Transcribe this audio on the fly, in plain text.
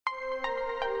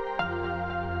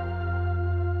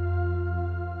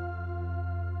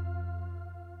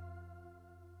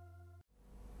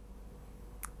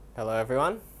Hello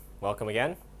everyone, welcome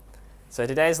again. So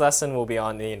today's lesson will be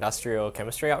on the industrial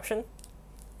chemistry option,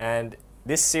 and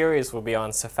this series will be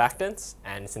on surfactants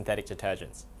and synthetic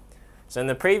detergents. So in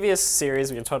the previous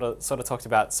series we sort of talked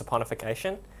about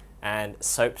saponification and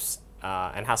soaps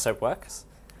and how soap works.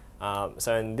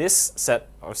 So in this set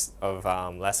of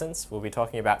lessons we'll be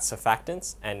talking about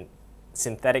surfactants and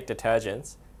synthetic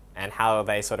detergents and how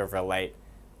they sort of relate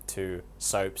to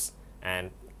soaps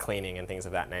and cleaning and things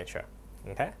of that nature.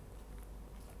 Okay?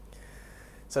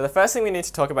 So the first thing we need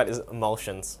to talk about is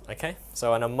emulsions. Okay?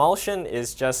 So an emulsion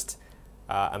is just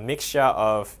a mixture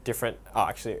of different... Oh,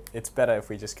 actually, it's better if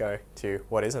we just go to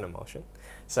what is an emulsion.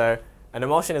 So an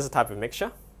emulsion is a type of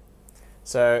mixture.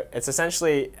 So it's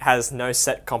essentially has no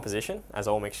set composition, as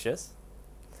all mixtures.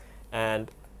 And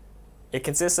it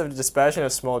consists of the dispersion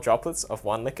of small droplets of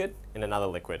one liquid in another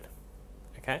liquid.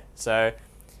 Okay? So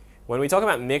when we talk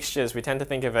about mixtures, we tend to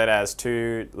think of it as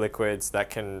two liquids that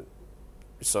can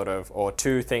or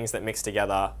two things that mix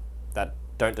together that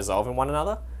don't dissolve in one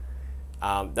another.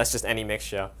 That's just any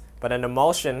mixture. But an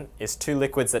emulsion is two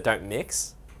liquids that don't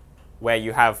mix, where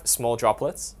you have small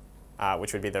droplets,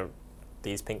 which would be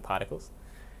these pink particles,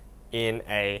 in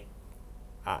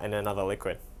another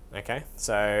liquid. Okay,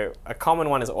 so a common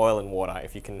one is oil and water.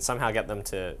 If you can somehow get them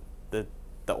to the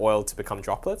oil to become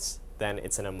droplets, then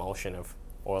it's an emulsion of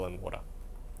oil and water.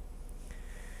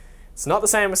 It's not the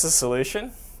same as a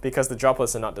solution because the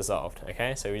droplets are not dissolved.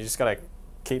 Okay, so we just got to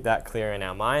keep that clear in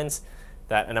our minds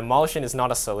that an emulsion is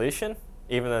not a solution,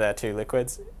 even though they're two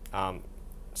liquids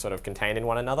sort of contained in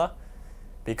one another,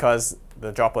 because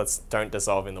the droplets don't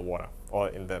dissolve in the water or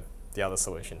in the other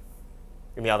solution,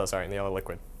 in the other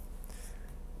liquid.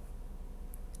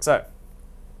 So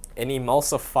an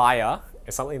emulsifier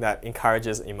is something that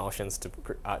encourages emulsions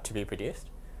to be produced.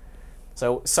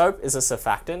 So soap is a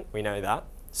surfactant, we know that.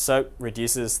 Soap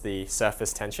reduces the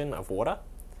surface tension of water,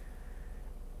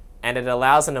 and it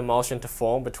allows an emulsion to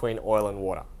form between oil and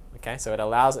water. Okay, so it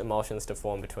allows emulsions to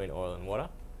form between oil and water.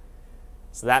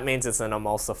 So that means it's an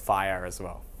emulsifier as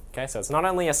well. Okay, so it's not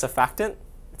only a surfactant,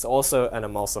 it's also an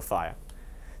emulsifier.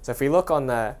 So if we look in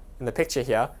the picture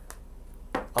here,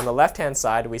 on the left-hand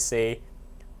side we see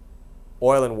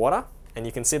oil and water, and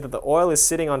you can see that the oil is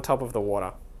sitting on top of the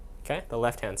water. Okay, the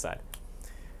left-hand side.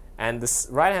 And this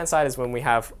right-hand side is when we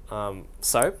have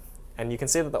soap, and you can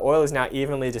see that the oil is now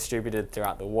evenly distributed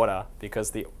throughout the water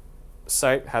because the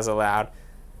soap has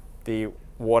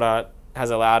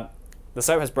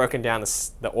broken down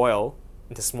the oil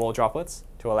into small droplets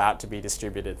to allow it to be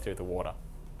distributed through the water.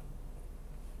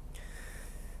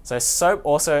 So soap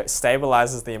also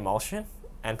stabilizes the emulsion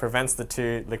and prevents the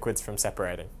two liquids from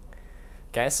separating.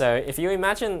 Okay, so if you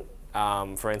imagine,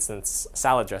 for instance,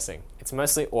 salad dressing, it's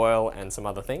mostly oil and some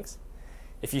other things.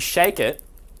 If you shake it,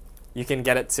 you can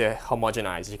get it to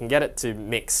homogenize. You can get it to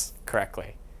mix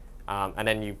correctly, and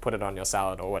then you put it on your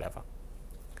salad or whatever.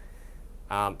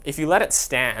 If you let it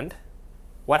stand,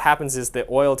 what happens is the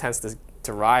oil tends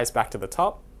to rise back to the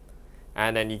top,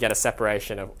 and then you get a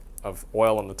separation of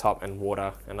oil on the top and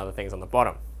water and other things on the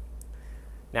bottom.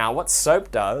 Now, what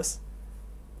soap does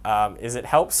is it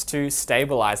helps to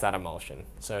stabilize that emulsion.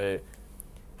 So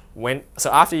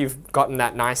after you've gotten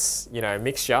that nice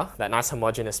mixture, that nice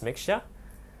homogeneous mixture,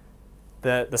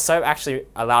 the soap actually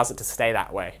allows it to stay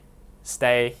that way,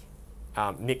 stay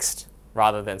mixed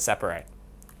rather than separate.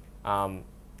 And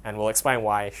we'll explain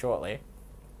why shortly.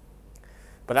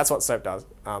 But that's what soap does.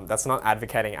 That's not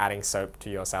advocating adding soap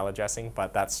to your salad dressing,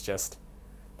 but that's just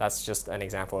an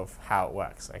example of how it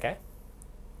works. Okay.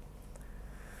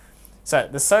 So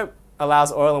the soap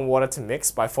allows oil and water to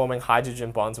mix by forming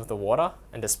hydrogen bonds with the water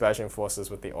and dispersion forces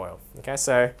with the oil. Okay,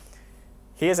 so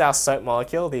here's our soap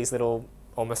molecule, these little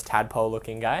almost tadpole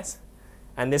looking guys.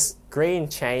 And this green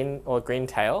chain or green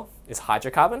tail is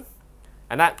hydrocarbon,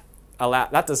 and that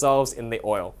dissolves in the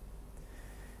oil.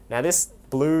 Now this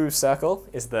blue circle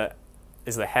is the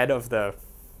head of the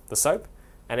soap,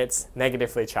 and it's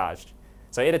negatively charged.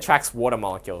 So it attracts water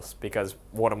molecules because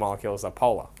water molecules are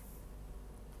polar.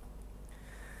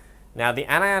 Now the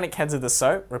anionic heads of the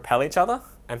soap repel each other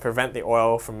and prevent the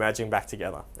oil from merging back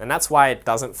together. And that's why it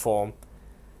doesn't form,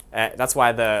 that's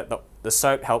why the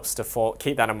soap helps to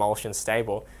keep that emulsion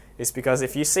stable, is because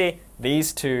if you see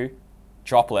these two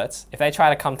droplets, if they try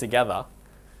to come together,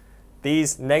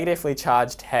 these negatively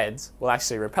charged heads will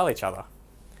actually repel each other.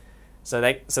 So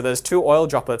those two oil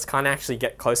droplets can't actually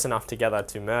get close enough together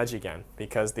to merge again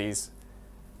because these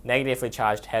negatively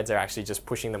charged heads are actually just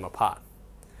pushing them apart.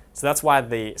 So that's why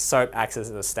the soap acts as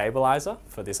a stabilizer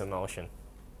for this emulsion.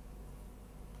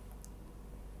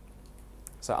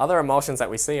 So other emulsions that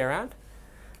we see around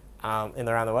the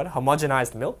world,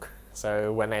 homogenized milk.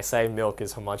 So when they say milk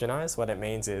is homogenized, what it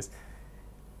means is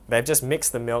they've just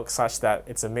mixed the milk such that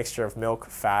it's a mixture of milk,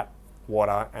 fat,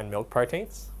 water, and milk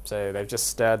proteins. So they've just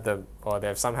stirred or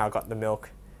they've somehow got the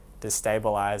milk to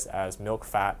stabilize as milk,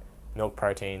 fat, milk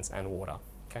proteins, and water.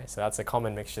 Okay, so that's a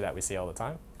common mixture that we see all the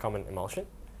time, common emulsion.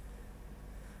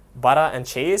 Butter and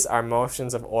cheese are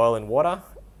emulsions of oil and water,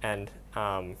 and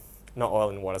not oil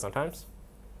and water sometimes.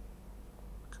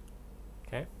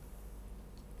 Okay.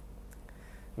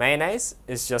 Mayonnaise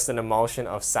is just an emulsion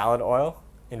of salad oil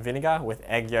in vinegar with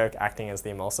egg yolk acting as the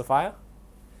emulsifier.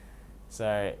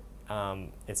 So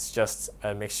it's just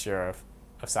a mixture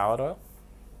of salad oil.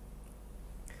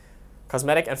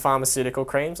 Cosmetic and pharmaceutical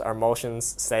creams are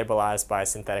emulsions stabilized by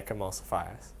synthetic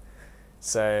emulsifiers.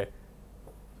 So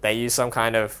they use some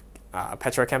kind of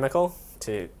petrochemical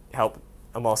to help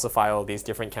emulsify all these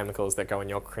different chemicals that go in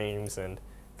your creams and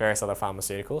various other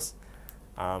pharmaceuticals.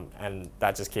 And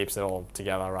that just keeps it all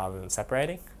together rather than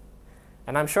separating.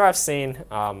 And I'm sure I've seen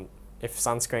if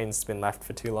sunscreen's been left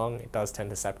for too long, it does tend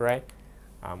to separate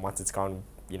once it's gone,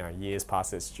 years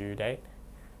past its due date.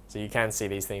 So you can see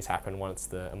these things happen once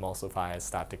the emulsifiers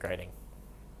start degrading.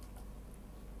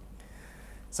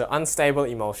 So unstable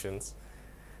emulsions.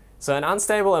 So an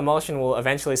unstable emulsion will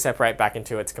eventually separate back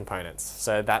into its components.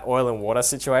 So that oil and water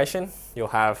situation, you'll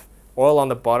have oil on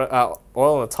the bottom,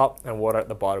 oil on the top, and water at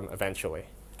the bottom eventually.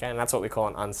 Okay, and that's what we call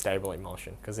an unstable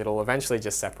emulsion, because it'll eventually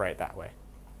just separate that way.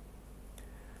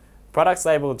 Products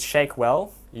labeled shake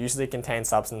well usually contain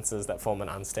substances that form an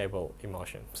unstable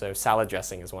emulsion. So salad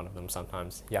dressing is one of them.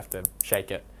 Sometimes you have to shake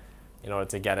it in order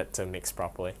to get it to mix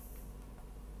properly.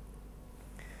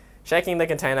 Shaking the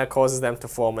container causes them to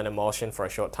form an emulsion for a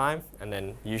short time, and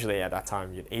then usually at that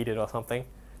time you'd eat it or something,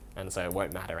 and so it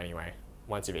won't matter anyway.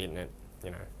 Once you've eaten it,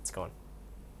 it's gone.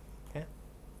 Okay.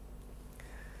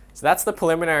 So that's the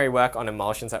preliminary work on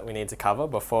emulsions that we need to cover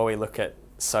before we look at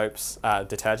soaps,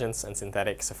 detergents, and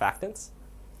synthetic surfactants.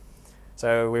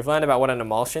 So we've learned about what an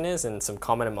emulsion is and some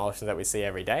common emulsions that we see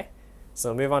every day. So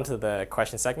we'll move on to the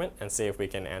question segment and see if we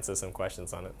can answer some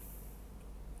questions on it.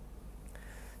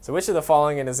 So which of the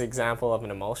following is an example of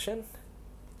an emulsion?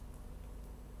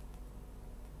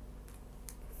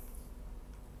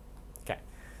 Okay,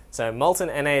 so molten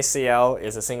NaCl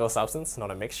is a single substance, not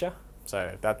a mixture.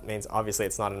 So that means obviously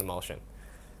it's not an emulsion,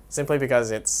 simply because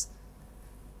it's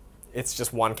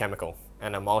just one chemical.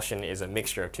 An emulsion is a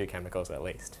mixture of two chemicals at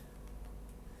least.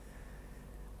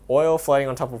 Oil floating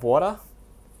on top of water.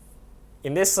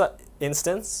 In this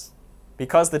instance,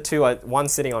 because the two are one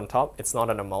sitting on top, it's not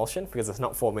an emulsion because it's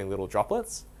not forming little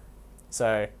droplets.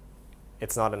 So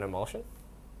it's not an emulsion.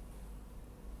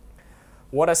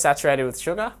 Water saturated with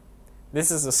sugar.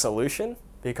 This is a solution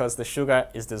because the sugar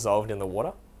is dissolved in the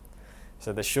water.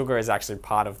 So the sugar is actually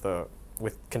part of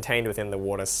contained within the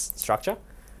water structure,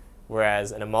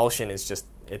 whereas an emulsion is just,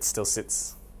 it still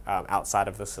sits outside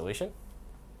of the solution.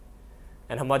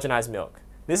 And homogenized milk.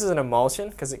 This is an emulsion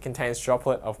because it contains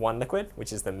droplet of one liquid,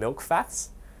 which is the milk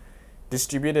fats,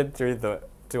 distributed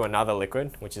through another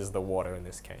liquid, which is the water in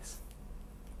this case.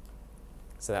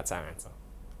 So that's our answer.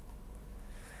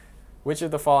 Which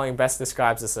of the following best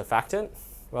describes a surfactant?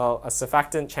 Well, a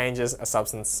surfactant changes a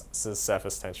substance's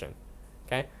surface tension.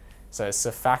 Okay, so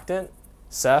surfactant,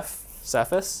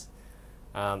 surface.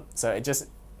 So it just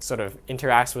sort of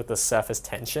interacts with the surface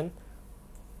tension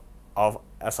of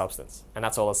a substance, and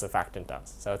that's all a surfactant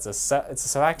does. So it's a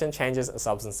surfactant changes a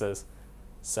substance's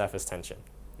surface tension,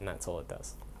 and that's all it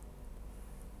does.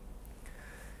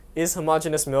 Is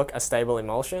homogeneous milk a stable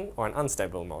emulsion or an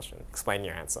unstable emulsion? Explain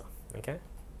your answer. Okay.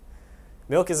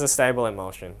 Milk is a stable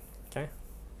emulsion. Okay.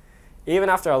 Even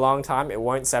after a long time, it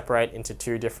won't separate into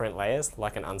two different layers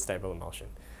like an unstable emulsion.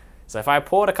 So if I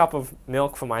poured a cup of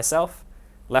milk for myself,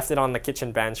 left it on the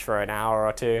kitchen bench for an hour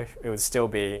or two, it would still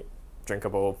be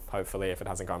drinkable, hopefully, if it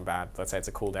hasn't gone bad. Let's say it's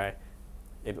a cool day.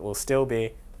 It will still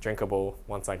be drinkable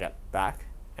once I get back,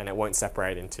 and it won't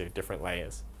separate into different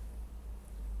layers.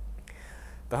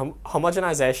 The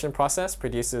homogenization process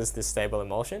produces this stable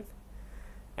emulsion,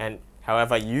 and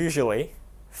however, usually,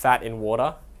 fat in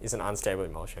water is an unstable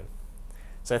emulsion.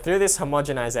 So through this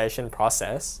homogenization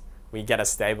process, we get a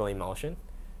stable emulsion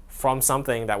from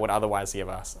something that would otherwise give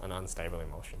us an unstable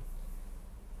emulsion.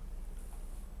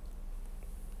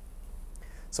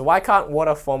 So why can't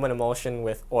water form an emulsion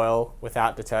with oil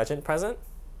without detergent present?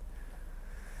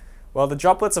 Well, the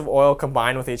droplets of oil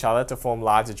combine with each other to form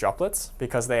larger droplets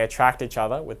because they attract each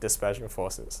other with dispersion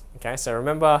forces. Okay, so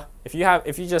remember, if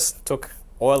you just took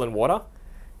oil and water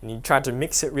and you tried to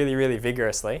mix it really, really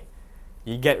vigorously,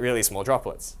 you get really small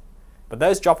droplets. But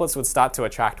those droplets would start to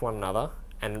attract one another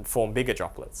and form bigger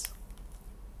droplets.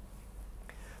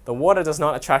 the water does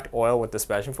not attract oil with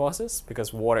dispersion forces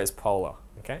because water is polar,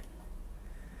 okay?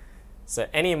 So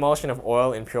any emulsion of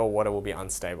oil in pure water will be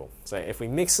unstable. So if we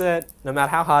mix it, no matter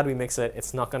how hard we mix it,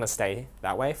 it's not going to stay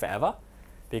that way forever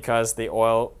because the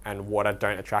oil and water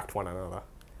don't attract one another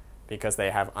because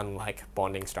they have unlike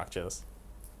bonding structures.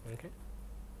 Okay.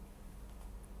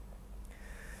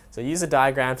 So use a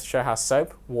diagram to show how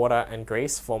soap, water, and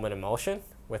grease form an emulsion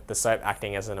with the soap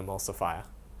acting as an emulsifier.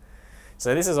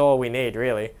 So this is all we need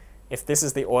really. If this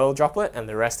is the oil droplet and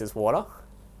the rest is water,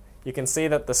 you can see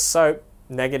that the soap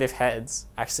negative heads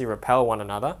actually repel one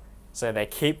another, so they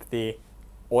keep the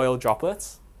oil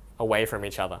droplets away from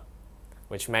each other,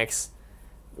 which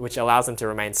allows them to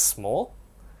remain small,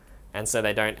 and so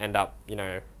they don't end up,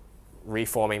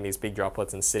 reforming these big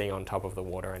droplets and sitting on top of the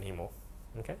water anymore.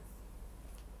 Okay.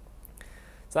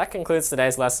 So that concludes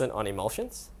today's lesson on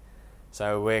emulsions.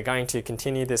 So we're going to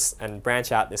continue this and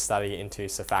branch out this study into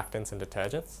surfactants and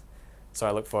detergents. So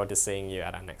I look forward to seeing you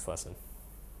at our next lesson.